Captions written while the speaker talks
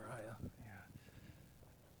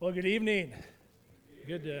Well, good evening.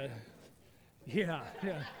 Good to, yeah.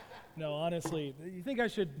 No, honestly, you think I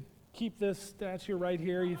should keep this statue right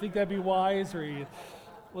here? You think that'd be wise, or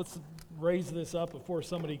let's raise this up before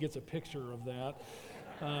somebody gets a picture of that.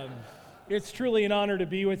 It's truly an honor to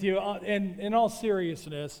be with you. And in all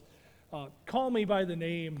seriousness, call me by the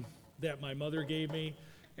name that my mother gave me,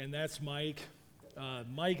 and that's Mike.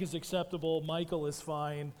 Mike is acceptable. Michael is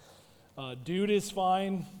fine. Dude is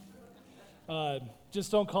fine. Just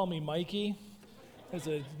don't call me Mikey. It's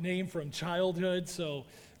a name from childhood. So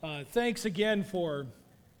thanks again for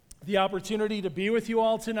the opportunity to be with you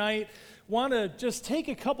all tonight. Want to just take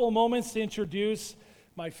a couple of moments to introduce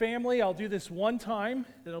my family. I'll do this one time.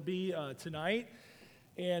 It'll be tonight.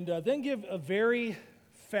 And then give a very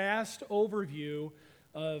fast overview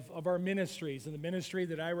of our ministries and the ministry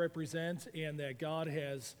that I represent and that God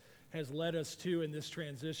has led us to in this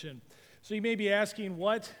transition. So you may be asking,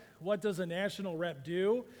 what does a national rep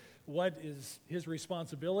do? What is his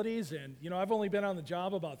responsibilities? And, I've only been on the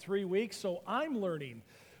job about 3 weeks, so I'm learning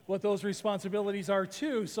what those responsibilities are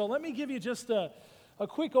too. So let me give you just a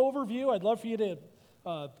quick overview. I'd love for you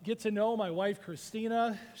to get to know my wife,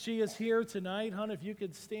 Christina. She is here tonight. Hon, if you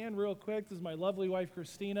could stand real quick. This is my lovely wife,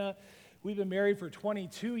 Christina. We've been married for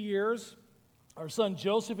 22 years. Our son,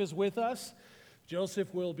 Joseph, is with us.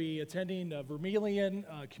 Joseph will be attending Vermilion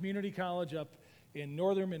Community College up in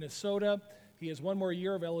northern Minnesota. He has one more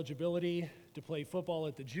year of eligibility to play football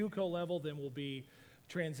at the JUCO level, then will be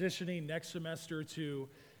transitioning next semester to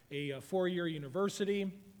a four-year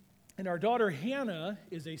university. And our daughter, Hannah,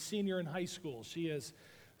 is a senior in high school. She is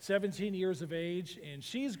 17 years of age, and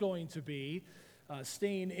she's going to be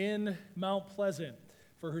staying in Mount Pleasant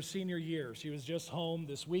for her senior year. She was just home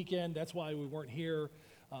this weekend. That's why we weren't here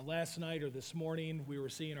last night or this morning. We were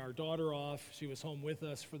seeing our daughter off. She was home with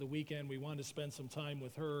us for the weekend. We wanted to spend some time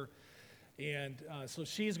with her. And so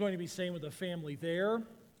she's going to be staying with the family there.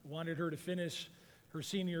 Wanted her to finish her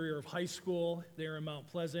senior year of high school there in Mount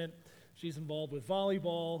Pleasant. She's involved with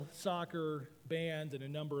volleyball, soccer, band, and a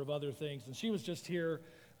number of other things. And she was just here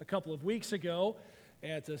a couple of weeks ago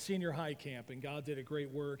at a senior high camp, and God did a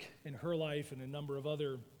great work in her life and a number of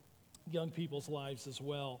other young people's lives as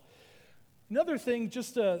well. Another thing,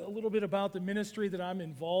 just a little bit about the ministry that I'm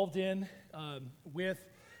involved in with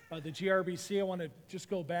the GRBC. I want to just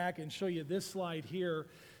go back and show you this slide here.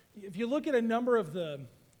 If you look at a number of this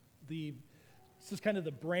is kind of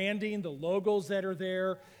the branding, the logos that are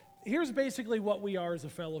there. Here's basically what we are as a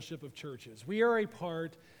fellowship of churches. We are a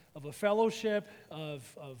part of a fellowship of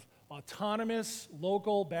autonomous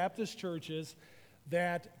local Baptist churches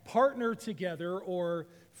that partner together or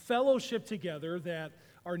fellowship together that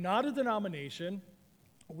are not a denomination.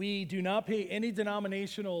 We do not pay any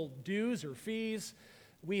denominational dues or fees.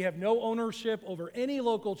 We have no ownership over any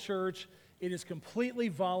local church. It is completely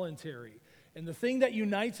voluntary. And the thing that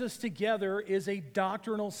unites us together is a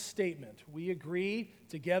doctrinal statement. We agree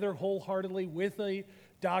together wholeheartedly with a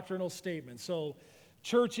doctrinal statement. So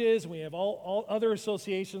churches, we have all other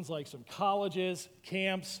associations like some colleges,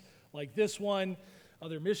 camps like this one,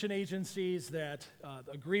 other mission agencies that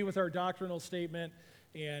agree with our doctrinal statement,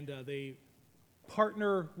 and they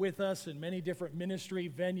partner with us in many different ministry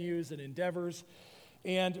venues and endeavors.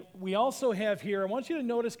 And we also have here, I want you to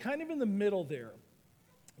notice kind of in the middle there,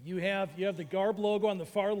 you have the GARB logo on the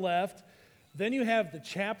far left. Then you have the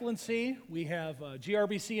chaplaincy. We have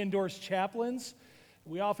GRBC endorsed chaplains.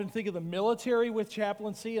 We often think of the military with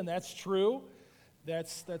chaplaincy, and that's true.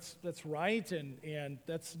 That's right, and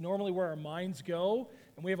that's normally where our minds go.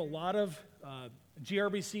 And we have a lot of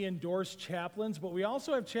GRBC endorsed chaplains, but we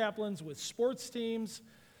also have chaplains with sports teams,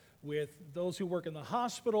 with those who work in the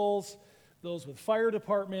hospitals, those with fire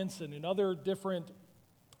departments, and in other different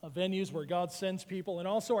venues where God sends people, and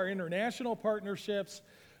also our international partnerships,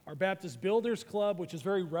 our Baptist Builders Club, which is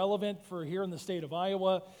very relevant for here in the state of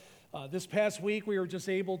Iowa. This past week, we were just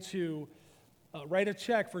able to write a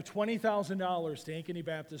check for $20,000 to Ankeny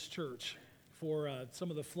Baptist Church for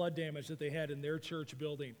some of the flood damage that they had in their church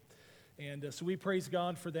building. And so we praise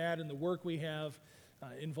God for that and the work we have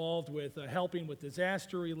involved with helping with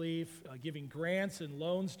disaster relief, giving grants and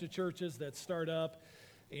loans to churches that start up,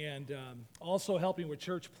 and also helping with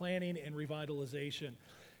church planning and revitalization.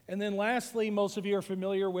 And then lastly, most of you are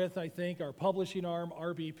familiar with, I think, our publishing arm,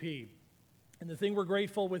 RBP. And the thing we're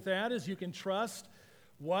grateful with that is you can trust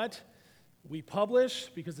what we publish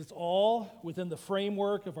because it's all within the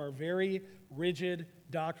framework of our very rigid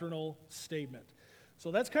doctrinal statement. So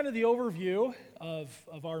that's kind of the overview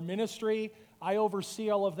of our ministry. I oversee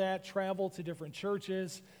all of that, travel to different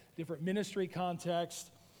churches, different ministry contexts,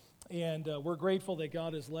 and we're grateful that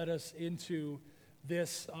God has led us into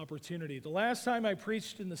this opportunity. The last time I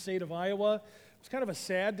preached in the state of Iowa, it was kind of a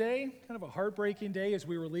sad day, kind of a heartbreaking day as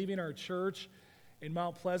we were leaving our church in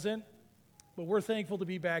Mount Pleasant. But we're thankful to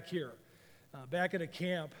be back here, back at a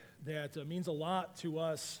camp that means a lot to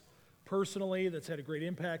us personally, that's had a great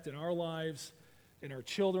impact in our lives, in our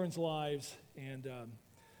children's lives. And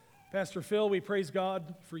Pastor Phil, we praise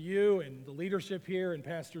God for you and the leadership here, and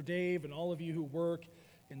Pastor Dave and all of you who work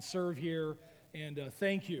and serve here. And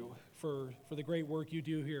thank you for the great work you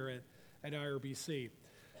do here at IRBC.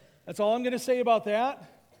 That's all I'm going to say about that.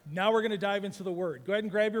 Now we're going to dive into the Word. Go ahead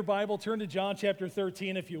and grab your Bible. Turn to John chapter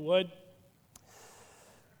 13 if you would.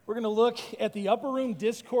 We're going to look at the upper room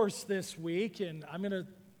discourse this week, and I'm going to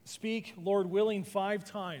speak, Lord willing, 5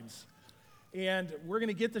 times. And we're going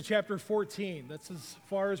to get to chapter 14. That's as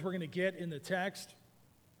far as we're going to get in the text.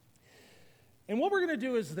 And what we're going to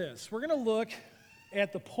do is this. We're going to look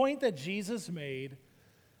at the point that Jesus made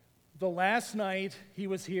the last night he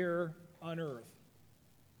was here on earth.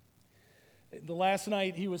 The last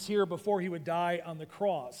night he was here before he would die on the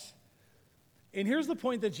cross. And here's the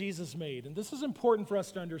point that Jesus made, and this is important for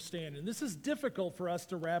us to understand, and this is difficult for us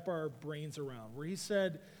to wrap our brains around, where he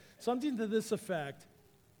said something to this effect: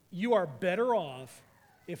 you are better off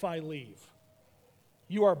if I leave.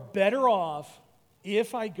 You are better off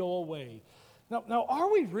if I go away. Now, are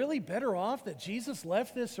we really better off that Jesus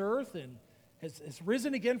left this earth and has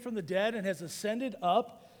risen again from the dead and has ascended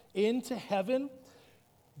up into heaven?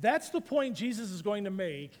 That's the point Jesus is going to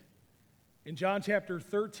make in John chapter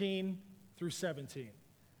 13 through 17.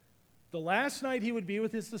 The last night he would be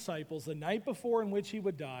with his disciples, the night before in which he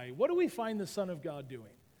would die, what do we find the Son of God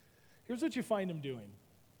doing? Here's what you find him doing.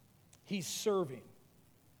 He's serving.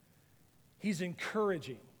 He's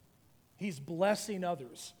encouraging. He's blessing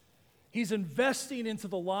others. He's investing into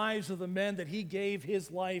the lives of the men that he gave his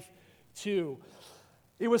life to.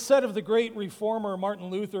 It was said of the great reformer Martin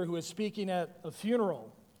Luther, who was speaking at a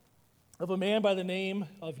funeral of a man by the name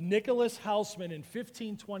of Nicholas Hausmann in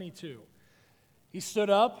 1522. He stood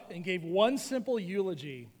up and gave one simple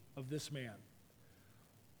eulogy of this man.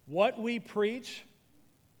 What we preach,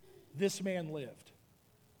 this man lived.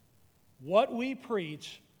 What we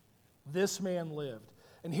preach, this man lived.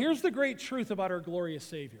 And here's the great truth about our glorious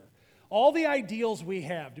Savior. All the ideals we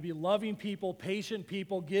have, to be loving people, patient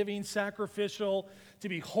people, giving, sacrificial, to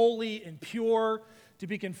be holy and pure, to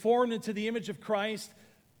be conformed into the image of Christ,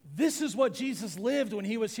 this is what Jesus lived when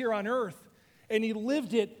he was here on earth, and he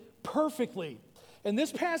lived it perfectly. And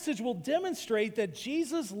this passage will demonstrate that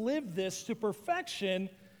Jesus lived this to perfection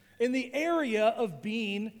in the area of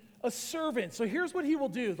being a servant. So here's what he will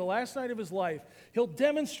do the last night of his life. He'll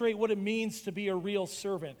demonstrate what it means to be a real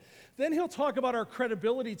servant. Then he'll talk about our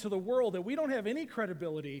credibility to the world, that we don't have any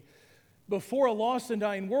credibility before a lost and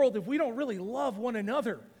dying world if we don't really love one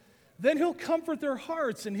another. Then he'll comfort their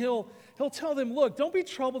hearts, and he'll tell them, look, don't be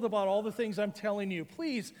troubled about all the things I'm telling you.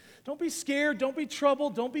 Please, don't be scared, don't be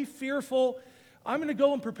troubled, don't be fearful. I'm going to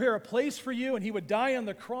go and prepare a place for you. And he would die on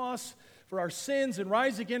the cross for our sins and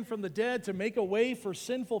rise again from the dead to make a way for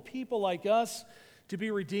sinful people like us to be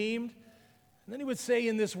redeemed. And then he would say,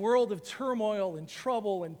 in this world of turmoil and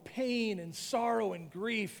trouble and pain and sorrow and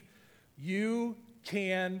grief, you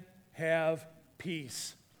can have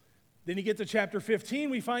peace. Then you get to chapter 15,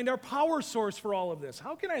 we find our power source for all of this.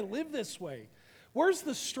 How can I live this way? Where's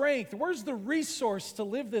the strength? Where's the resource to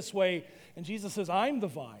live this way? And Jesus says, I'm the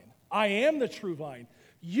vine. I am the true vine.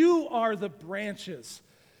 You are the branches.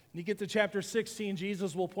 And you get to chapter 16,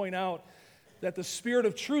 Jesus will point out that the Spirit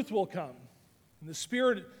of truth will come. And the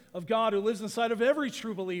Spirit of God who lives inside of every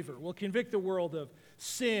true believer will convict the world of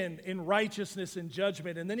sin and righteousness and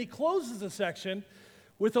judgment. And then he closes the section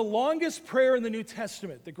with the longest prayer in the New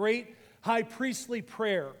Testament, the great high priestly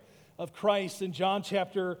prayer of Christ in John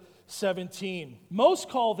chapter 17. Most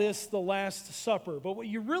call this the Last Supper, but what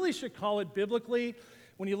you really should call it biblically,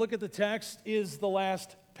 when you look at the text, is the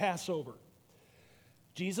Last Passover.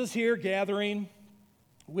 Jesus here gathering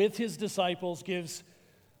with his disciples gives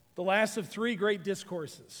the last of 3 great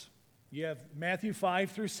discourses. You have Matthew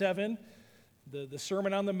 5 through 7, the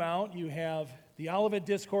Sermon on the Mount. You have the Olivet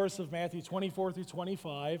Discourse of Matthew 24 through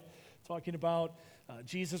 25, talking about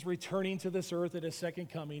Jesus returning to this earth at his second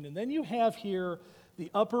coming. And then you have here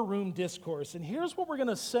the Upper Room Discourse. And here's what we're going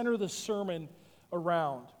to center the sermon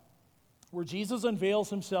around, where Jesus unveils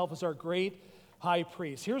himself as our great high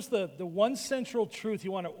priest. Here's the one central truth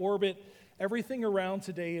you want to orbit everything around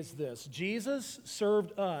today is this: Jesus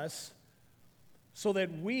served us so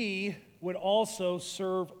that we would also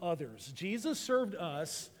serve others. Jesus served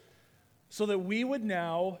us so that we would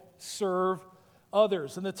now serve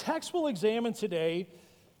others. And the text we'll examine today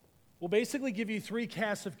will basically give you three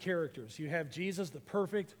casts of characters. You have Jesus, the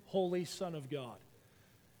perfect, holy Son of God.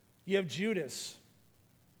 You have Judas,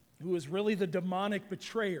 who is really the demonic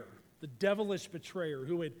betrayer, the devilish betrayer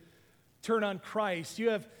who would turn on Christ. You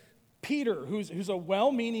have Peter, who's a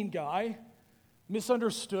well-meaning guy,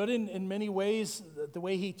 misunderstood in many ways the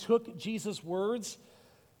way he took Jesus' words,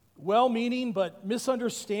 well-meaning but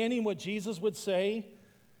misunderstanding what Jesus would say.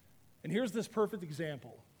 And here's this perfect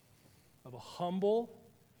example of a humble,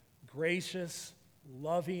 gracious,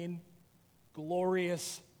 loving,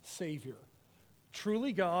 glorious Savior.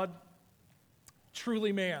 Truly God,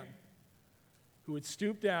 truly man, who would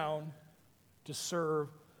stoop down to serve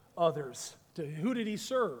others. Who did he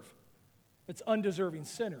serve? It's undeserving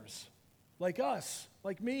sinners, like us,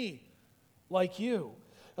 like me, like you.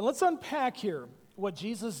 And let's unpack here what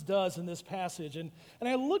Jesus does in this passage. And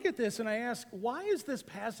I look at this and I ask, why is this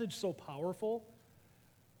passage so powerful?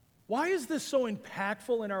 Why is this so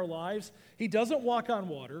impactful in our lives? He doesn't walk on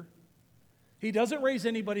water. He doesn't raise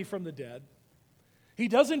anybody from the dead. He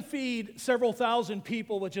doesn't feed several thousand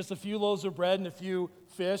people with just a few loaves of bread and a few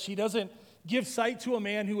fish. He doesn't give sight to a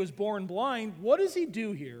man who was born blind. What does he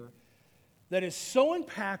do here that is so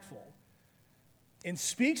impactful and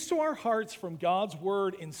speaks to our hearts from God's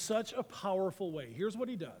word in such a powerful way? Here's what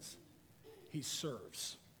he does. He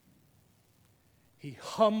serves. He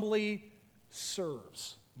humbly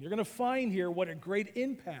serves. You're going to find here what a great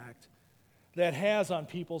impact that has on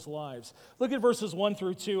people's lives. Look at verses 1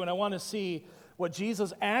 through 2, and I want to see what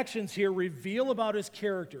Jesus' actions here reveal about his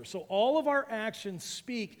character. So all of our actions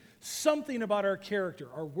speak something about our character.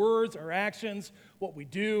 Our words, our actions, what we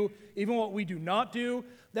do, even what we do not do,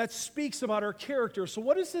 that speaks about our character. So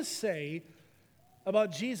what does this say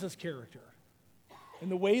about Jesus' character and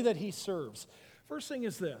the way that he serves? First thing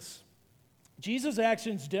is this. Jesus'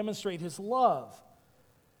 actions demonstrate his love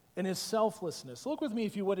and his selflessness. Look with me,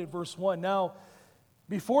 if you would, at verse 1. Now,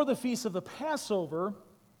 before the feast of the Passover,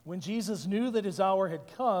 when Jesus knew that his hour had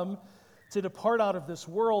come to depart out of this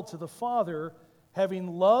world to the Father,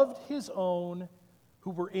 having loved his own who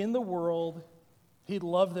were in the world, he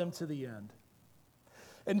loved them to the end.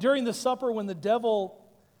 And during the supper, when the devil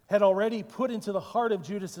had already put into the heart of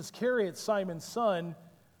Judas Iscariot, Simon's son,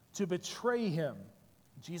 to betray him,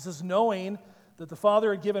 Jesus, knowing that the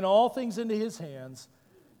Father had given all things into his hands,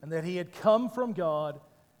 and that he had come from God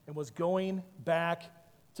and was going back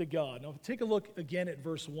to God. Now, take a look again at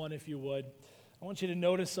verse 1, if you would. I want you to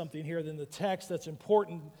notice something here in the text that's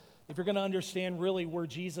important if you're going to understand really where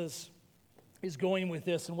Jesus is going with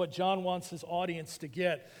this and what John wants his audience to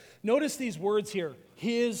get. Notice these words here,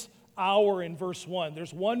 his hour, in verse 1.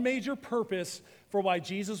 There's one major purpose for why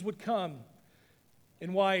Jesus would come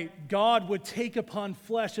and why God would take upon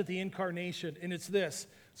flesh at the incarnation, and it's this: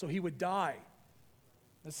 so he would die.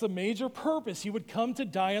 That's the major purpose. He would come to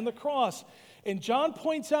die on the cross. And John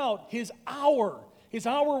points out his hour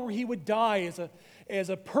where he would die as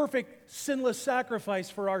a perfect, sinless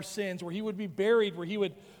sacrifice for our sins, where he would be buried, where he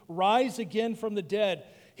would rise again from the dead.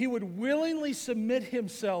 He would willingly submit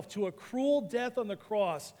himself to a cruel death on the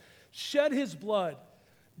cross, shed his blood,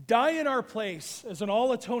 die in our place as an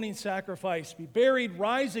all-atoning sacrifice, be buried,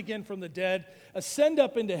 rise again from the dead, ascend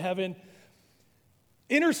up into heaven,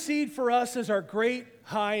 intercede for us as our great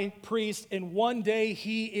high priest, and one day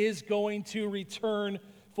he is going to return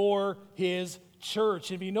for his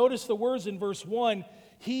church. If you notice the words in verse 1,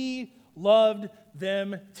 he loved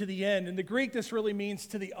them to the end. In the Greek, this really means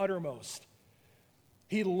to the uttermost.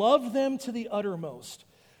 He loved them to the uttermost.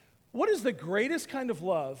 What is the greatest kind of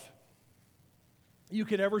love you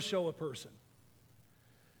could ever show a person?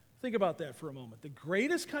 Think about that for a moment. The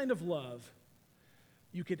greatest kind of love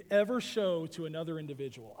you could ever show to another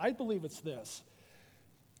individual, I believe it's this.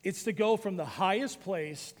 It's to go from the highest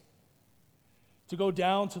place to go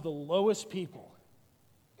down to the lowest people,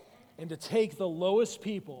 and to take the lowest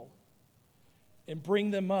people and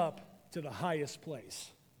bring them up to the highest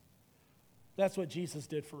place. That's what Jesus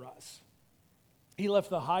did for us. He left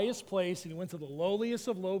the highest place and he went to the lowliest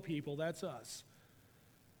of low people, that's us,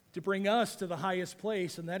 to bring us to the highest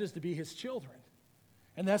place, and that is to be his children.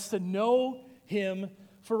 And that's to know him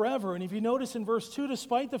forever. And if you notice in verse 2,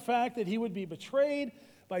 despite the fact that he would be betrayed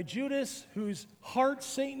by Judas, whose heart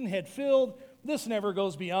Satan had filled, this never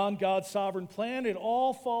goes beyond God's sovereign plan. It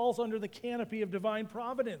all falls under the canopy of divine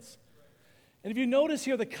providence. And if you notice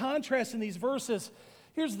here the contrast in these verses,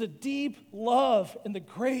 here's the deep love and the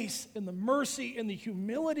grace and the mercy and the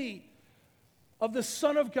humility of the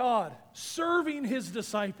Son of God serving his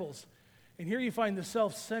disciples. And here you find the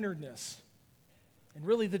self-centeredness and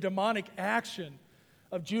really the demonic action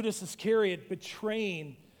of Judas Iscariot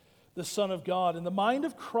betraying the Son of God. In the mind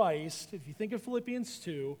of Christ, if you think of Philippians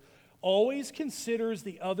 2, always considers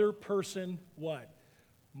the other person what?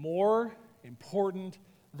 More important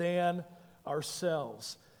than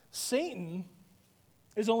ourselves. Satan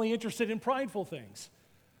is only interested in prideful things.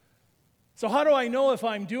 So how do I know if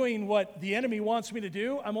I'm doing what the enemy wants me to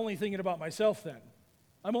do? I'm only thinking about myself then.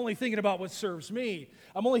 I'm only thinking about what serves me.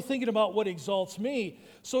 I'm only thinking about what exalts me.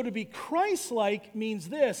 So to be Christ-like means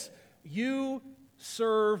this: you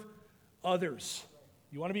serve others.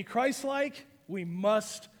 You want to be Christ-like? We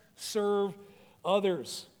must serve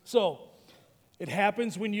others. So it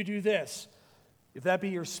happens when you do this. If that be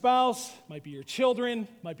your spouse, might be your children,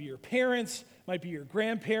 might be your parents, might be your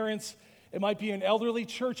grandparents, it might be an elderly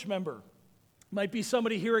church member, it might be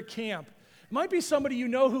somebody here at camp, it might be somebody you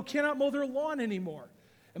know who cannot mow their lawn anymore.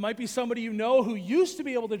 It might be somebody you know who used to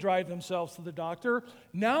be able to drive themselves to the doctor.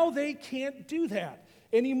 Now they can't do that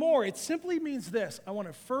anymore. It simply means this: I want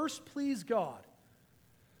to first please God.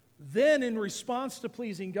 Then, in response to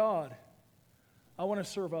pleasing God, I want to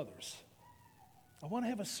serve others. I want to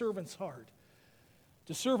have a servant's heart.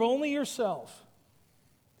 To serve only yourself.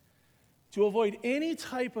 To avoid any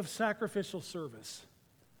type of sacrificial service.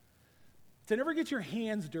 To never get your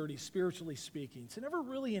hands dirty, spiritually speaking. To never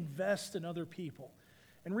really invest in other people.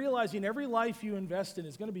 And realizing every life you invest in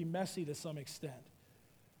is going to be messy to some extent.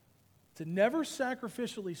 To never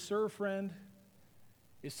sacrificially serve, friend,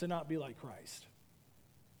 is to not be like Christ.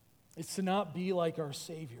 It's to not be like our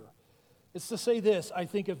Savior. It's to say this: I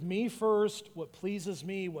think of me first, what pleases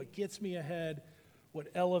me, what gets me ahead, what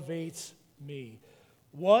elevates me.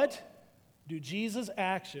 What do Jesus'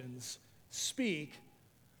 actions speak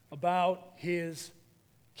about his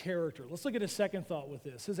character? Let's look at a second thought with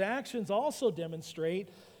this. His actions also demonstrate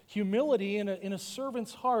humility in a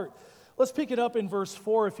servant's heart. Let's pick it up in verse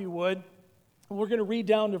 4, if you would. We're going to read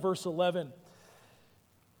down to verse 11.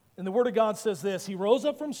 And the Word of God says this: He rose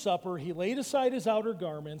up from supper, he laid aside his outer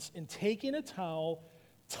garments, and taking a towel,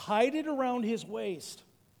 tied it around his waist.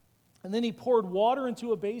 And then he poured water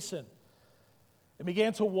into a basin and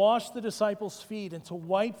began to wash the disciples' feet and to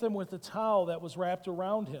wipe them with the towel that was wrapped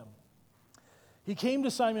around him. He came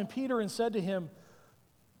to Simon Peter and said to him,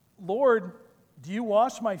 Lord, do you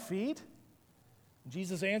wash my feet?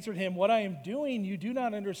 Jesus answered him, what I am doing you do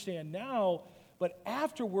not understand now, but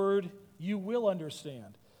afterward you will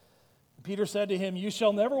understand. Peter said to him, you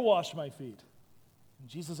shall never wash my feet. And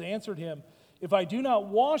Jesus answered him, if I do not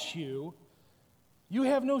wash you, you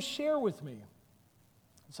have no share with me.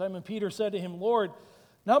 Simon Peter said to him, Lord,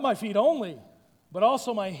 not my feet only, but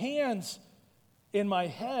also my hands and my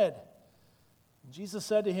head. And Jesus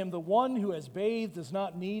said to him, the one who has bathed does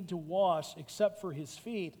not need to wash except for his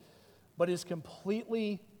feet, but is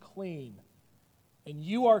completely clean. And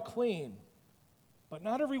you are clean, but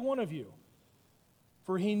not every one of you.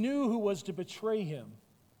 For he knew who was to betray him.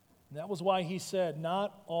 And that was why he said,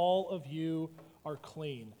 not all of you are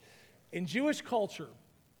clean. In Jewish culture,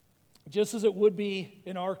 just as it would be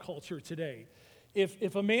in our culture today,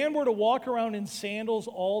 if a man were to walk around in sandals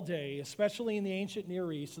all day, especially in the ancient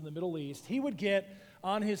Near East and the Middle East, he would get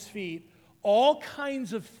on his feet all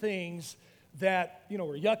kinds of things that,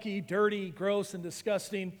 were yucky, dirty, gross, and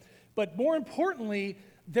disgusting. But more importantly,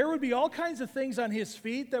 there would be all kinds of things on his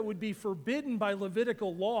feet that would be forbidden by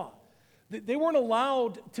Levitical law. They weren't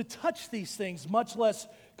allowed to touch these things, much less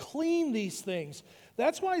clean these things.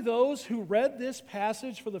 That's why those who read this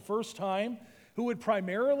passage for the first time, who would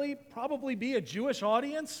primarily probably be a Jewish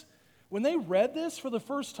audience, when they read this for the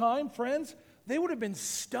first time, friends, they would have been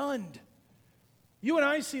stunned. You and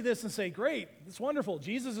I see this and say, great, it's wonderful.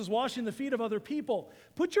 Jesus is washing the feet of other people.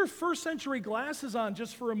 Put your first century glasses on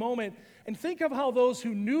just for a moment and think of how those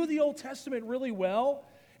who knew the Old Testament really well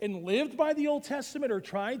and lived by the Old Testament or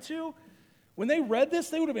tried to, when they read this,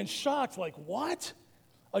 they would have been shocked, like, what?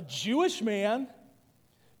 A Jewish man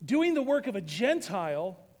doing the work of a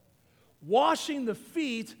Gentile, washing the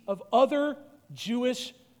feet of other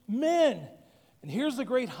Jewish men. And here's the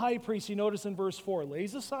great high priest, you notice in verse 4,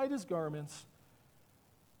 lays aside his garments,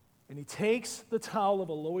 and he takes the towel of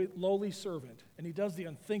a lowly servant, and he does the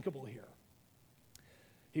unthinkable here.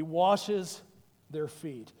 He washes their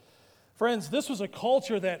feet. Friends, this was a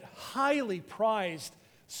culture that highly prized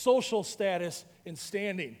social status and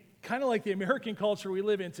standing, kind of like the American culture we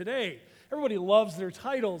live in today. Everybody loves their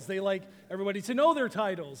titles. They like everybody to know their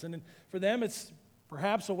titles. And for them, it's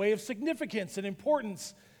perhaps a way of significance and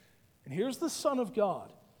importance. And here's the Son of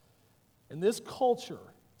God in this culture,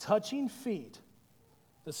 touching feet,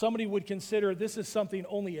 that somebody would consider this is something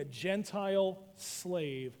only a Gentile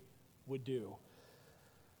slave would do.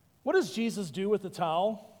 What does Jesus do with the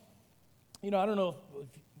towel? I don't know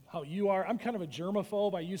how you are. I'm kind of a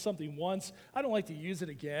germaphobe. I use something once. I don't like to use it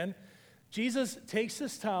again. Jesus takes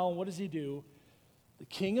this towel, and what does he do? The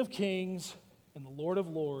King of Kings and the Lord of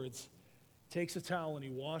Lords takes a towel and he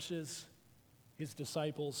washes his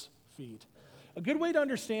disciples' feet. A good way to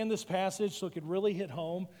understand this passage so it could really hit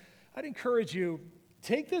home, I'd encourage you,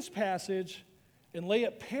 take this passage and lay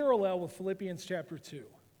it parallel with Philippians chapter 2.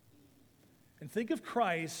 And think of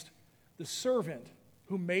Christ, the servant,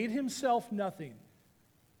 who made himself nothing,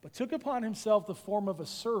 but took upon himself the form of a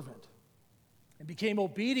servant and became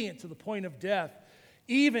obedient to the point of death,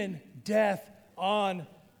 even death on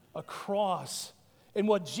a cross. And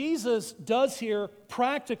what Jesus does here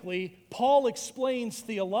practically, Paul explains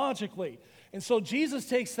theologically. And so Jesus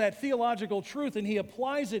takes that theological truth and he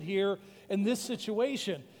applies it here in this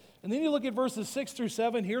situation. And then you look at verses 6 through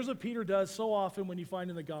 7. Here's what Peter does so often when you find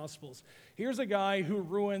in the Gospels. Here's a guy who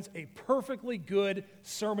ruins a perfectly good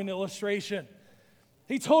sermon illustration.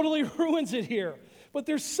 He totally ruins it here. But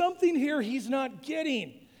there's something here he's not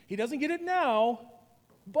getting. He doesn't get it now,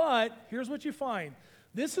 but here's what you find.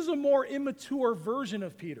 This is a more immature version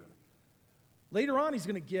of Peter. Later on, he's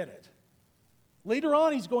going to get it. Later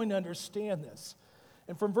on, he's going to understand this.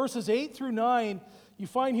 And from verses 8 through 9, you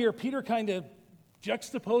find here Peter kind of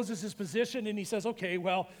juxtaposes his position and he says, okay,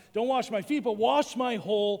 well, don't wash my feet, but wash my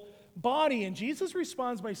whole body. And Jesus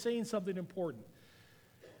responds by saying something important.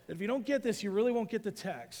 That if you don't get this, you really won't get the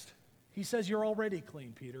text. He says, you're already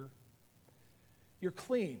clean, Peter. You're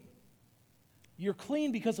clean. You're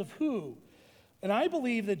clean because of who? And I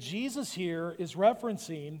believe that Jesus here is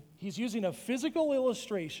referencing, he's using a physical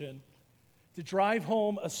illustration to drive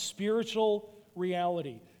home a spiritual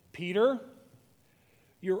reality. Peter,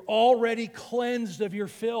 you're already cleansed of your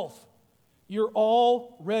filth. You're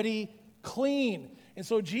already clean. And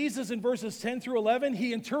so Jesus in verses 10 through 11,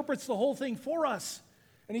 he interprets the whole thing for us.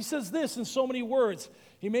 And he says this in so many words.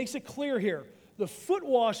 He makes it clear here. The foot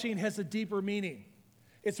washing has a deeper meaning.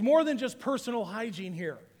 It's more than just personal hygiene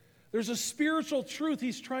here. There's a spiritual truth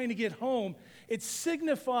he's trying to get home. It's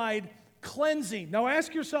signified cleansing. Now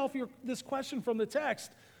ask yourself this question from the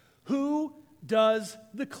text. Who does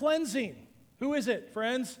the cleansing? Who is it,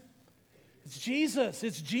 friends? It's Jesus.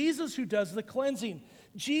 It's Jesus who does the cleansing.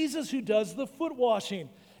 Jesus who does the foot washing.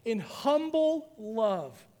 In humble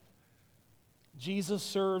love, Jesus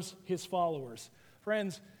serves his followers.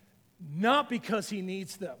 Friends, not because he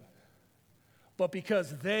needs them, but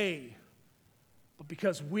because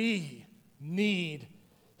we need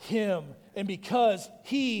him, and because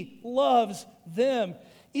he loves them.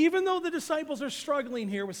 Even though the disciples are struggling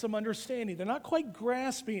here with some understanding, they're not quite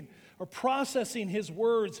grasping or processing his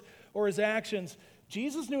words or his actions,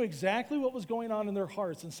 Jesus knew exactly what was going on in their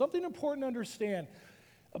hearts. And something important to understand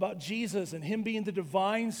about Jesus and him being the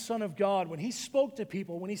divine Son of God, when he spoke to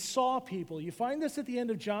people, when he saw people, you find this at the end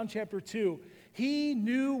of John chapter 2. He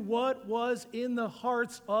knew what was in the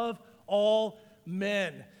hearts of all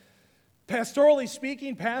men. Pastorally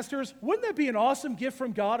speaking, pastors, wouldn't that be an awesome gift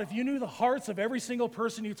from God if you knew the hearts of every single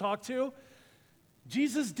person you talk to?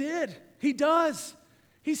 Jesus did. He does.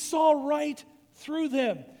 He saw right through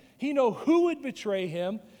them. He knew who would betray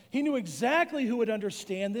him. He knew exactly who would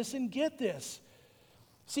understand this and get this.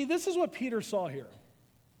 See, this is what Peter saw here.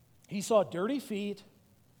 He saw dirty feet,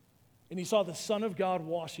 and he saw the Son of God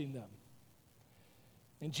washing them.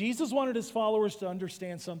 And Jesus wanted his followers to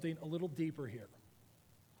understand something a little deeper here.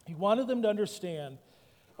 He wanted them to understand,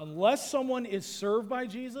 unless someone is served by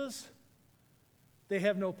Jesus, they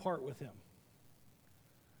have no part with him.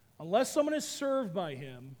 Unless someone is served by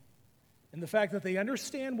him, and the fact that they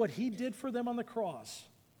understand what he did for them on the cross,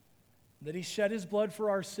 that he shed his blood for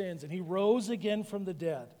our sins, and he rose again from the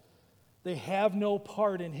dead, they have no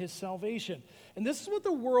part in his salvation. And this is what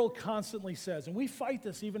the world constantly says, and we fight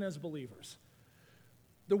this even as believers.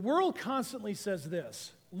 The world constantly says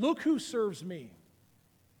this: look who serves me.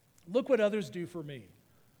 Look what others do for me.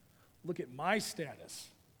 Look at my status.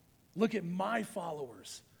 Look at my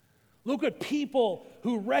followers. Look at people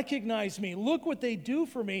who recognize me. Look what they do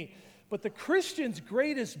for me. But the Christian's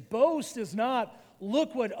greatest boast is not,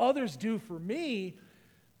 look what others do for me.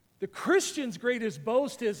 The Christian's greatest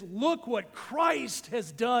boast is, look what Christ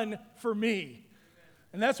has done for me.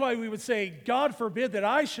 And that's why we would say, God forbid that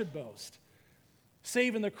I should boast,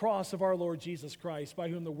 save in the cross of our Lord Jesus Christ, by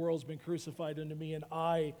whom the world's been crucified unto me, and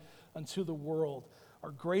I unto the world.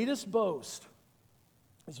 Our greatest boast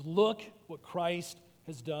is, look what Christ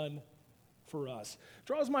has done for us.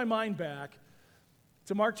 Draws my mind back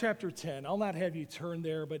to Mark chapter 10. I'll not have you turn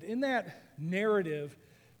there, but in that narrative,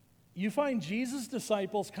 you find Jesus'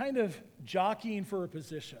 disciples kind of jockeying for a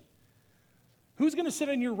position. Who's going to sit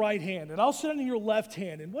on your right hand? And I'll sit on your left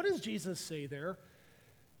hand. And what does Jesus say there?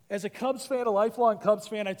 As a Cubs fan, a lifelong Cubs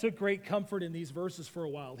fan, I took great comfort in these verses for a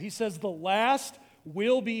while. He says, the last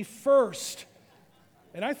will be first.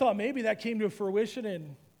 And I thought maybe that came to fruition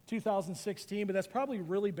in 2016, but that's probably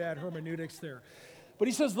really bad hermeneutics there. But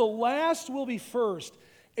he says, the last will be first,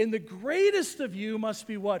 and the greatest of you must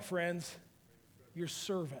be what, friends? Your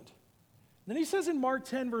servant. Then he says in Mark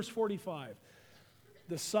 10, verse 45,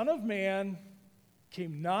 the Son of Man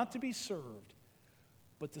came not to be served,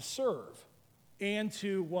 but to serve, and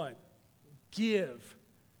to what? Give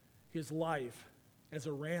his life as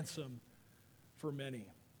a ransom for many.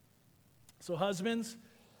 So husbands,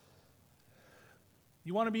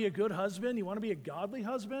 you want to be a good husband? You want to be a godly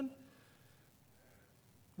husband?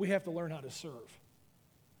 We have to learn how to serve.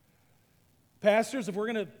 Pastors, if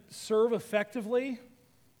we're going to serve effectively,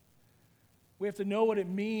 we have to know what it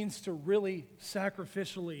means to really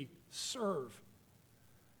sacrificially serve.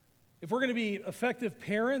 If we're going to be effective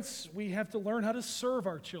parents, we have to learn how to serve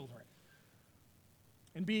our children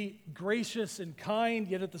and be gracious and kind,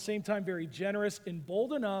 yet at the same time very generous and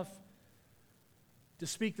bold enough to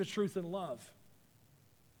speak the truth in love.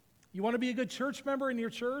 You want to be a good church member in your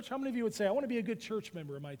church? How many of you would say, I want to be a good church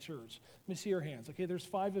member in my church? Let me see your hands. Okay, there's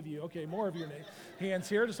 5 of you. Okay, more of your hands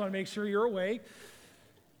here. Just want to make sure you're awake.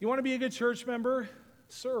 You want to be a good church member?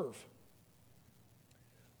 Serve.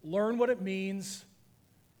 Learn what it means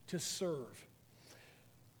to serve.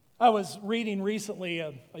 I was reading recently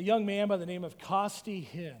a young man by the name of Costi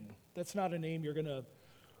Hinn. That's not a name you're going to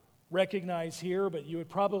recognize here, but you would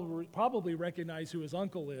probably recognize who his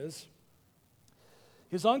uncle is.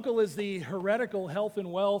 His uncle is the heretical health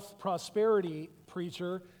and wealth prosperity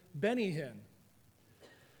preacher, Benny Hinn.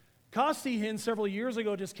 Costi Hinn several years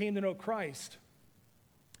ago just came to know Christ.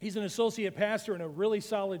 He's an associate pastor in a really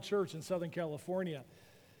solid church in Southern California.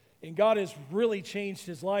 And God has really changed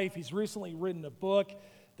his life. He's recently written a book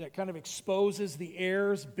that kind of exposes the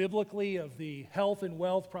errors biblically of the health and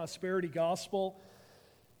wealth prosperity gospel.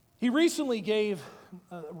 He recently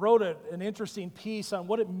wrote an interesting piece on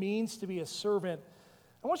what it means to be a servant.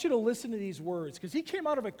 I want you to listen to these words, because he came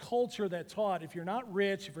out of a culture that taught if you're not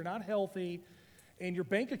rich, if you're not healthy, and your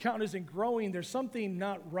bank account isn't growing, there's something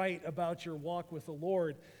not right about your walk with the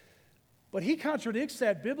Lord. But he contradicts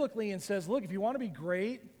that biblically and says, look, if you want to be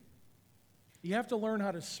great, you have to learn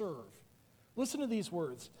how to serve. Listen to these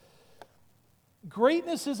words.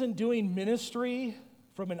 Greatness isn't doing ministry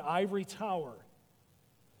from an ivory tower.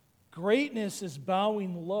 Greatness is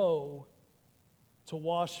bowing low to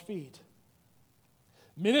wash feet.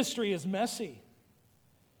 Ministry is messy.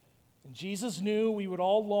 And Jesus knew we would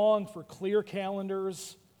all long for clear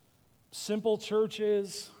calendars, simple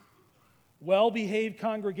churches, well-behaved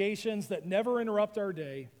congregations that never interrupt our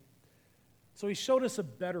day. So he showed us a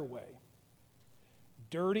better way.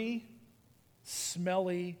 Dirty,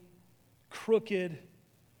 smelly, crooked,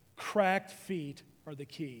 cracked feet are the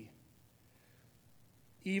key.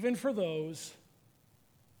 Even for those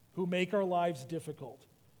who make our lives difficult.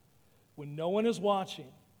 When no one is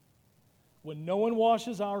watching, when no one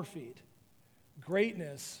washes our feet,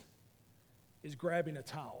 greatness is grabbing a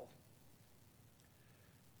towel.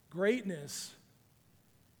 Greatness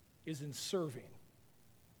is in serving.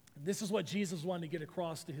 And this is what Jesus wanted to get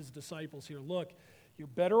across to his disciples here. Look, you're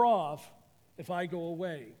better off if I go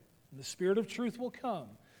away. And the Spirit of truth will come.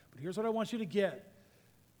 But here's what I want you to get.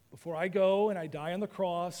 Before I go and I die on the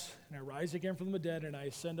cross and I rise again from the dead and I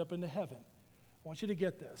ascend up into heaven, I want you to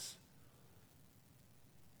get this.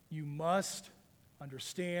 You must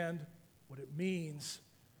understand what it means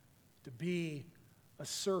to be a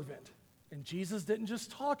servant. And Jesus didn't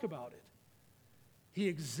just talk about it. He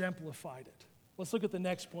exemplified it. Let's look at the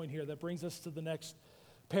next point here that brings us to the next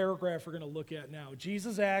paragraph we're going to look at now.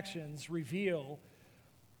 Jesus' actions reveal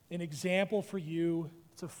an example for you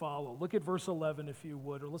to follow. Look at verse 11 if you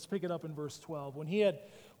would, or let's pick it up in verse 12. When he had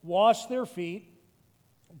washed their feet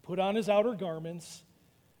and put on his outer garments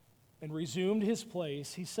and resumed his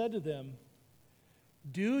place, he said to them,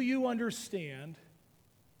 "Do you understand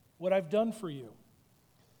what I've done for you?"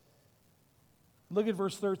 Look at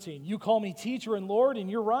verse 13. "You call me teacher and Lord, and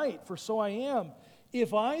you're right, for so I am.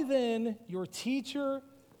 If I then, your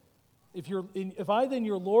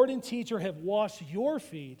Lord and teacher, have washed your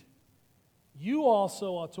feet, you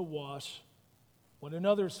also ought to wash one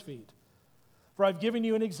another's feet. For I've given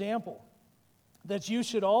you an example, that you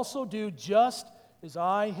should also do just as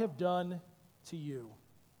I have done to you.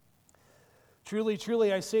 Truly,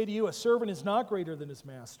 truly, I say to you, a servant is not greater than his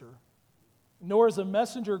master, nor is a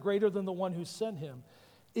messenger greater than the one who sent him.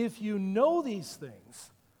 If you know these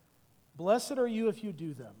things, blessed are you if you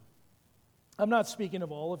do them. I'm not speaking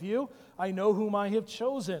of all of you. I know whom I have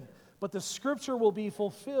chosen, but the scripture will be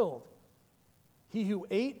fulfilled. He who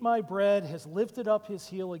ate my bread has lifted up his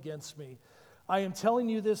heel against me. I am telling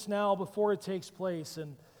you this now before it takes place,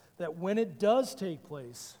 and that when it does take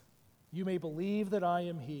place, you may believe that I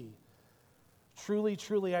am he. Truly,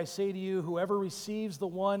 truly, I say to you, whoever receives the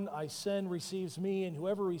one I send receives me, and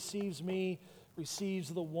whoever receives me receives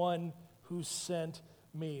the one who sent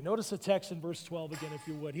me. Notice the text in verse 12 again, if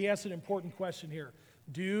you would. He asks an important question here.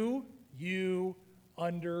 Do you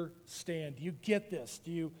understand? Do you get this?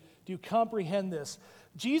 Do you comprehend this?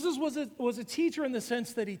 Jesus was a teacher in the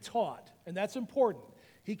sense that he taught, and that's important.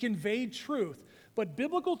 He conveyed truth. But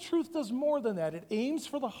biblical truth does more than that. It aims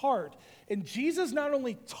for the heart. And Jesus not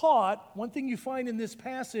only taught, one thing you find in this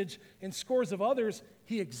passage and scores of others,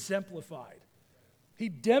 he exemplified. He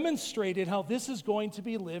demonstrated how this is going to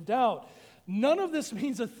be lived out. None of this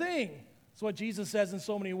means a thing. That's what Jesus says in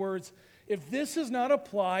so many words, if this is not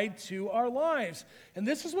applied to our lives. And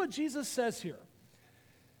this is what Jesus says here.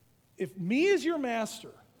 If me as your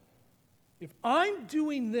master, if I'm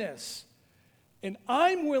doing this, and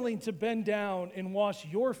I'm willing to bend down and wash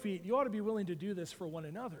your feet, you ought to be willing to do this for one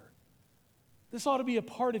another. This ought to be a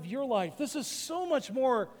part of your life. This is so much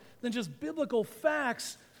more than just biblical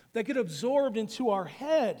facts that get absorbed into our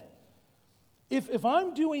head. If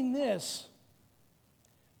I'm doing this,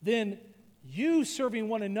 then you serving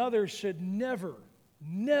one another should never,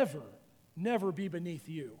 never, never be beneath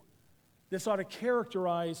you. This ought to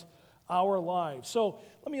characterize our lives. So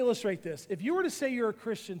let me illustrate this. If you were to say you're a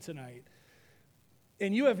Christian tonight,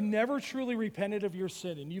 and you have never truly repented of your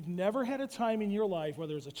sin, and you've never had a time in your life,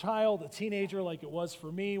 whether as a child, a teenager, like it was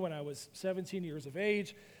for me when I was 17 years of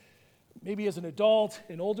age, maybe as an adult,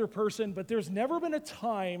 an older person, but there's never been a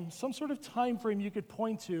time, some sort of time frame you could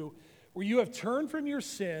point to, where you have turned from your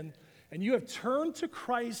sin and you have turned to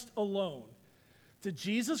Christ alone, to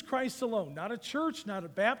Jesus Christ alone, not a church, not a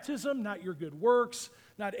baptism, not your good works,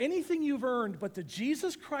 not anything you've earned, but to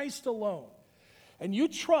Jesus Christ alone. And you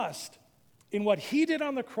trust in what he did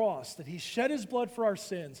on the cross, that he shed his blood for our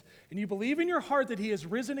sins, and you believe in your heart that he has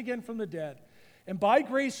risen again from the dead, and by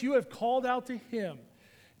grace you have called out to him,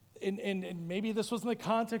 and maybe this was in the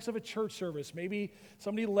context of a church service, maybe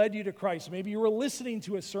somebody led you to Christ, maybe you were listening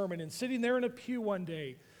to a sermon and sitting there in a pew one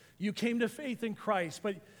day, you came to faith in Christ,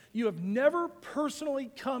 but you have never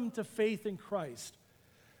personally come to faith in Christ.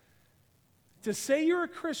 To say you're a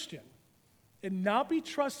Christian and not be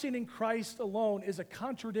trusting in Christ alone is a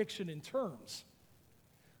contradiction in terms.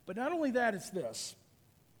 But not only that, it's this.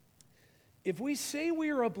 If we say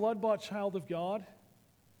we are a blood-bought child of God,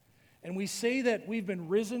 and we say that we've been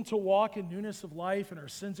risen to walk in newness of life and our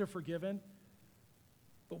sins are forgiven,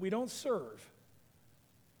 but we don't serve,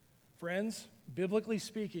 friends, biblically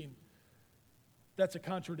speaking, that's a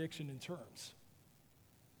contradiction in terms.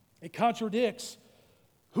 It contradicts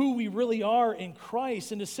who we really are in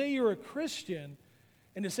Christ. And to say you're a Christian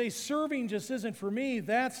and to say serving just isn't for me,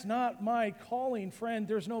 that's not my calling, friend.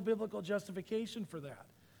 There's no biblical justification for that.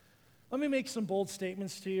 Let me make some bold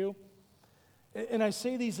statements to you. And I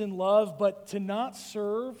say these in love, but to not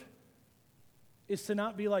serve is to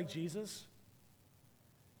not be like Jesus.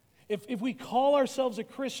 If we call ourselves a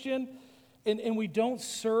Christian and we don't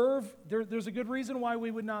serve, there's a good reason why we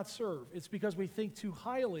would not serve. It's because we think too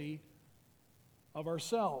highly of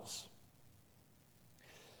ourselves.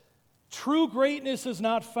 True greatness is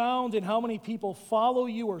not found in how many people follow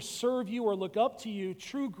you or serve you or look up to you.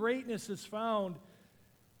 True greatness is found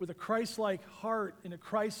with a Christ-like heart and a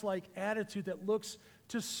Christ-like attitude that looks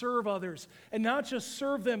to serve others. And not just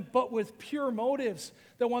serve them, but with pure motives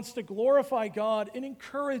that wants to glorify God and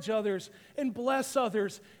encourage others and bless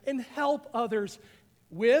others and help others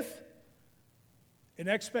with an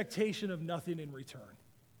expectation of nothing in return.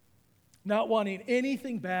 Not wanting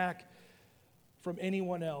anything back from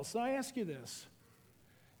anyone else. And I ask you this.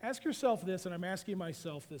 Ask yourself this, and I'm asking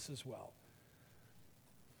myself this as well.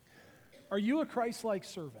 Are you a Christ-like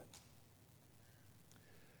servant?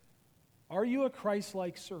 Are you a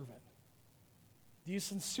Christ-like servant? Do you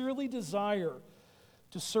sincerely desire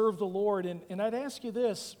to serve the Lord? And I'd ask you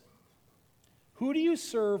this. Who do you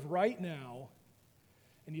serve right now?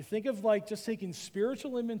 And you think of like just taking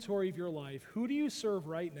spiritual inventory of your life. Who do you serve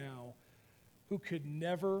right now who could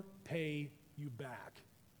never pay you back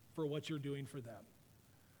for what you're doing for them?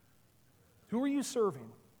 Who are you serving?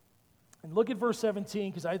 And look at verse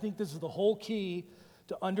 17, because I think this is the whole key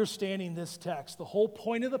to understanding this text. The whole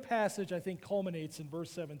point of the passage, I think, culminates in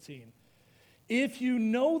verse 17. If you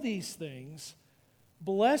know these things,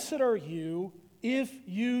 blessed are you if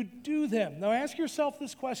you do them. Now ask yourself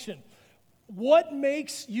this question. What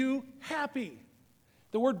makes you happy?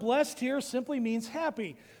 The word blessed here simply means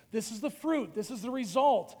happy. This is the fruit. This is the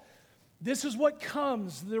result. This is what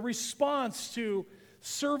comes, the response to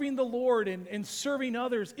serving the Lord and serving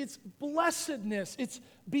others. It's blessedness. It's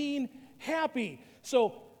being happy.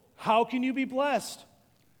 So how can you be blessed?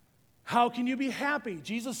 How can you be happy?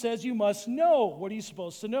 Jesus says you must know. What are you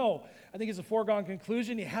supposed to know? I think it's a foregone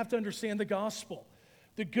conclusion. You have to understand the gospel,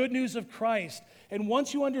 the good news of Christ. And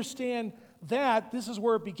once you understand that, this is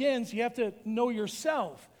where it begins. You have to know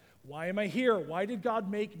yourself. Why am I here? Why did God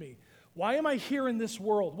make me? Why am I here in this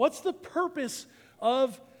world? What's the purpose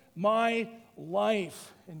of my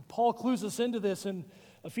life? And Paul clues us into this in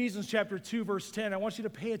Ephesians chapter 2, verse 10. I want you to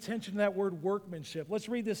pay attention to that word workmanship. Let's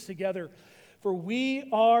read this together. For we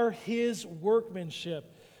are his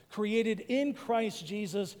workmanship, created in Christ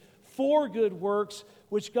Jesus for good works,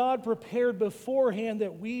 which God prepared beforehand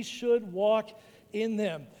that we should walk in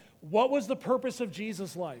them. What was the purpose of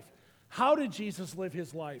Jesus' life? How did Jesus live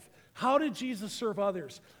his life? How did Jesus serve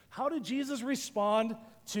others? How did Jesus respond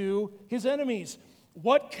to his enemies?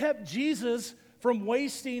 What kept Jesus from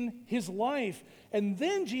wasting his life? And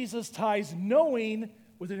then Jesus ties knowing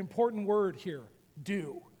with an important word here,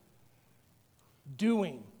 do.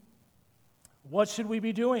 Doing. What should we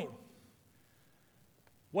be doing?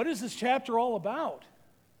 What is this chapter all about?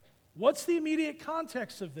 What's the immediate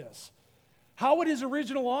context of this? How would his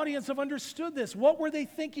original audience have understood this? What were they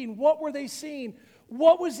thinking? What were they seeing?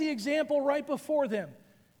 What was the example right before them?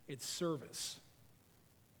 It's service.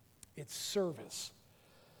 It's service.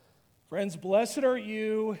 Friends, blessed are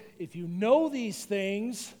you if you know these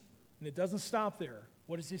things, and it doesn't stop there.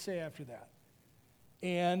 What does he say after that?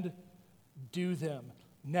 And do them.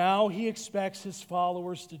 Now he expects his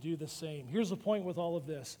followers to do the same. Here's the point with all of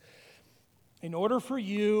this. In order for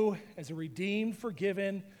you, as a redeemed,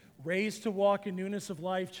 forgiven, raised to walk in newness of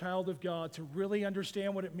life, child of God, to really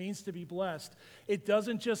understand what it means to be blessed, it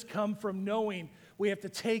doesn't just come from knowing. We have to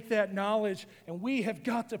take that knowledge and we have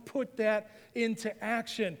got to put that into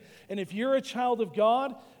action. And if you're a child of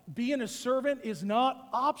God, being a servant is not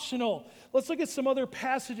optional. Let's look at some other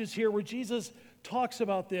passages here where Jesus talks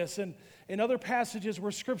about this, and in other passages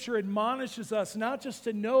where Scripture admonishes us not just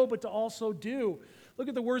to know, but to also do. Look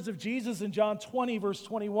at the words of Jesus in John 20, verse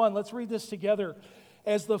 21. Let's read this together.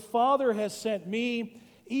 As the Father has sent me,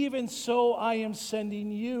 even so I am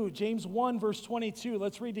sending you. James 1, verse 22.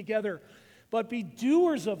 Let's read together. But be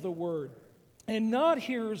doers of the word, and not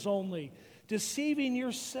hearers only, deceiving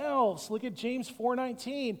yourselves. Look at James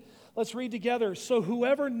 4:19. Let's read together. So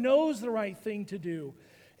whoever knows the right thing to do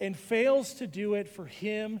and fails to do it, for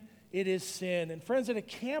him it is sin. And friends, at a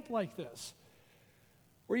camp like this,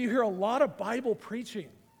 where you hear a lot of Bible preaching,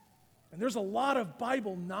 and there's a lot of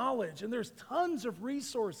Bible knowledge, and there's tons of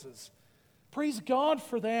resources, praise God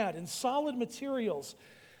for that, and solid materials.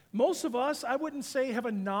 Most of us, I wouldn't say, have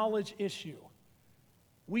a knowledge issue.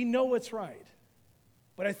 We know what's right.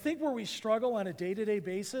 But I think where we struggle on a day-to-day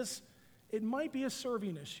basis, it might be a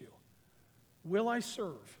serving issue. Will I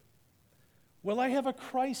serve? Will I have a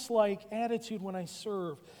Christ-like attitude when I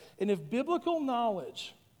serve? And if biblical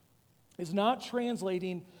knowledge is not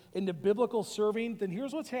translating into biblical serving, then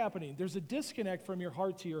here's what's happening. There's a disconnect from your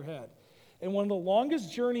heart to your head. And one of the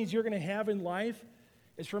longest journeys you're going to have in life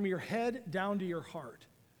is from your head down to your heart.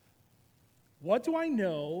 What do I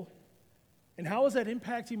know, and how is that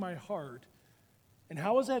impacting my heart, and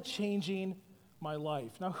how is that changing my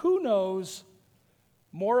life? Now, who knows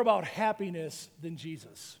more about happiness than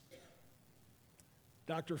Jesus?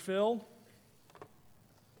 Dr. Phil?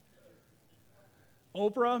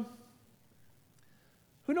 Oprah?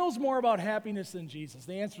 Who knows more about happiness than Jesus?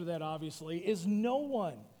 The answer to that, obviously, is no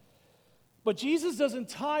one. But Jesus doesn't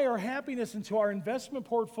tie our happiness into our investment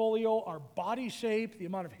portfolio, our body shape, the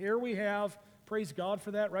amount of hair we have. Praise God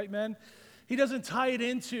for that, right, men? He doesn't tie it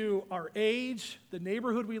into our age, the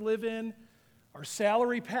neighborhood we live in, our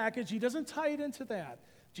salary package. He doesn't tie it into that.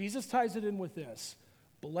 Jesus ties it in with this.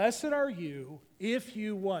 Blessed are you if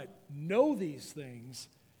you what? Know these things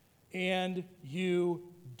and you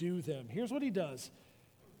do them. Here's what he does.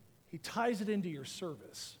 He ties it into your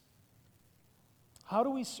service. How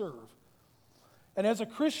do we serve? And as a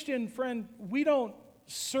Christian friend, we don't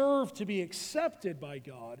serve to be accepted by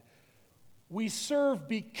God. We serve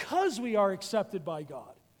because we are accepted by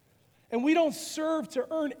God. And we don't serve to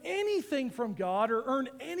earn anything from God or earn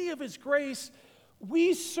any of his grace.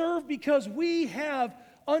 We serve because we have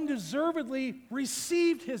undeservedly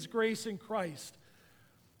received his grace in Christ.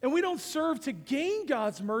 And we don't serve to gain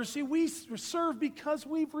God's mercy. We serve because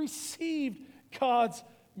we've received God's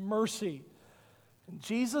mercy. And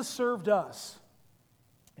Jesus served us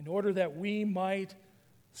in order that we might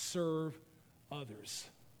serve others.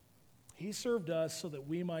 He served us so that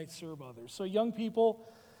we might serve others. So young people,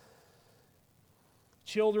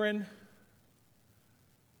 children,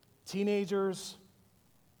 teenagers,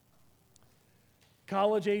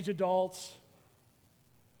 college-age adults,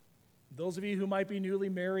 those of you who might be newly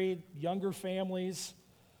married, younger families,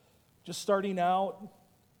 just starting out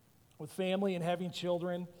with family and having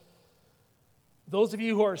children. Those of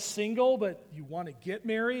you who are single but you want to get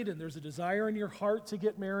married and there's a desire in your heart to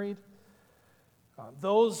get married.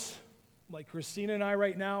 Those like Christina and I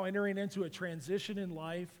right now entering into a transition in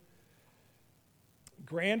life.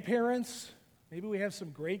 Grandparents, maybe we have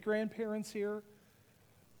some great-grandparents here.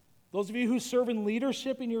 Those of you who serve in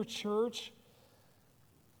leadership in your church,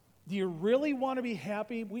 do you really want to be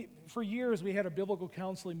happy? For years, we had a biblical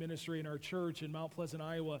counseling ministry in our church in Mount Pleasant,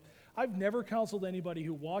 Iowa. I've never counseled anybody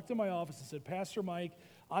who walked in my office and said, Pastor Mike,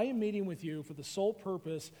 I am meeting with you for the sole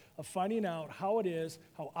purpose of finding out how it is,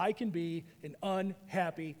 how I can be an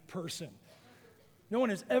unhappy person. No one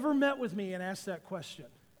has ever met with me and asked that question.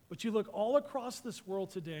 But you look all across this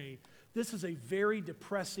world today, this is a very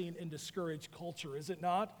depressing and discouraged culture, is it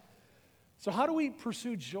not? So how do we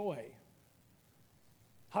pursue joy?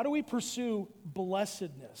 How do we pursue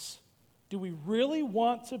blessedness? Do we really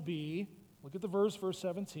want to be, look at the verse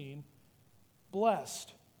 17,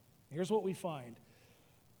 blessed? Here's what we find.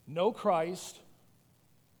 Know Christ,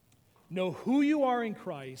 know who you are in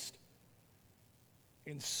Christ,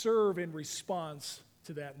 and serve in response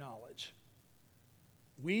to that knowledge.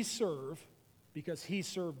 We serve because he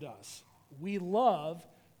served us. We love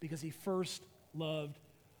because he first loved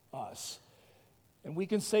us. And we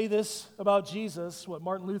can say this about Jesus, what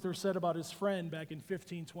Martin Luther said about his friend back in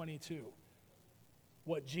 1522.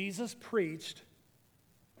 What Jesus preached,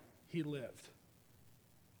 he lived.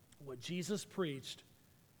 What Jesus preached,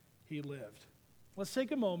 he lived. Let's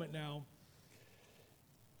take a moment now.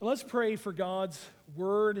 And let's pray for God's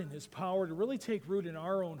word and his power to really take root in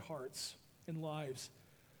our own hearts and lives.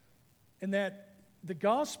 And that the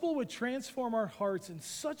gospel would transform our hearts in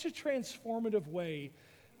such a transformative way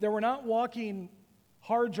that we're not walking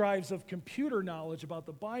hard drives of computer knowledge about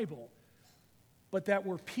the Bible, but that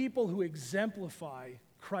we're people who exemplify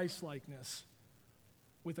Christ-likeness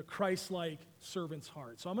with a Christ-like servant's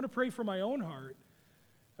heart. So I'm going to pray for my own heart.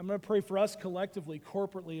 I'm going to pray for us collectively,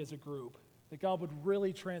 corporately as a group, that God would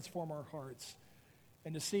really transform our hearts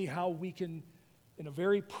and to see how we can, in a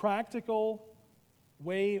very practical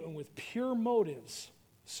way and with pure motives,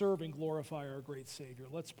 serve and glorify our great Savior.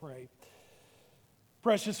 Let's pray.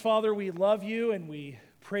 Precious Father, we love you and we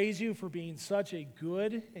praise you for being such a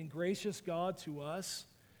good and gracious God to us.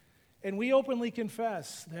 And we openly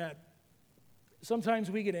confess that sometimes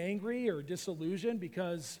we get angry or disillusioned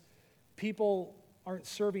because people aren't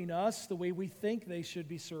serving us the way we think they should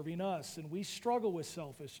be serving us. And we struggle with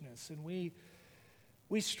selfishness, and we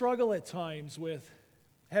struggle at times with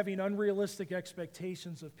having unrealistic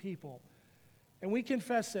expectations of people. And we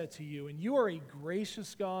confess that to you. And you are a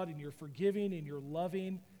gracious God, and you're forgiving, and you're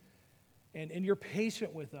loving, and you're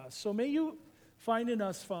patient with us. So may you find in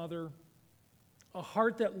us, Father, a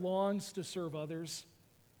heart that longs to serve others,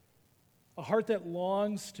 a heart that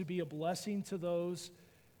longs to be a blessing to those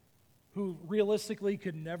who realistically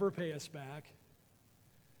could never pay us back.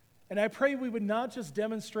 And I pray we would not just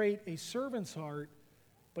demonstrate a servant's heart,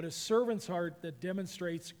 but a servant's heart that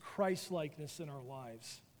demonstrates Christ-likeness in our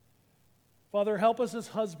lives. Father, help us as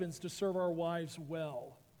husbands to serve our wives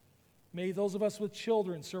well. May those of us with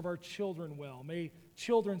children serve our children well. May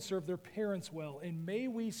children serve their parents well. And may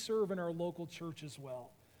we serve in our local churches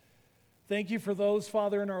well. Thank you for those,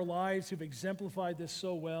 Father, in our lives who've exemplified this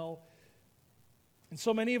so well. And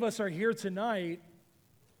so many of us are here tonight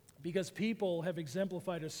because people have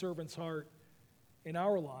exemplified a servant's heart in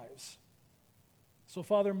our lives. So,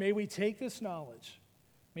 Father, may we take this knowledge,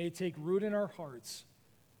 may it take root in our hearts,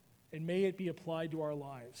 and may it be applied to our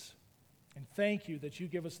lives. And thank you that you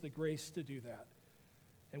give us the grace to do that.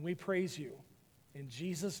 And we praise you. In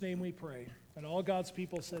Jesus' name we pray. And all God's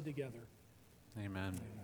people said together, Amen.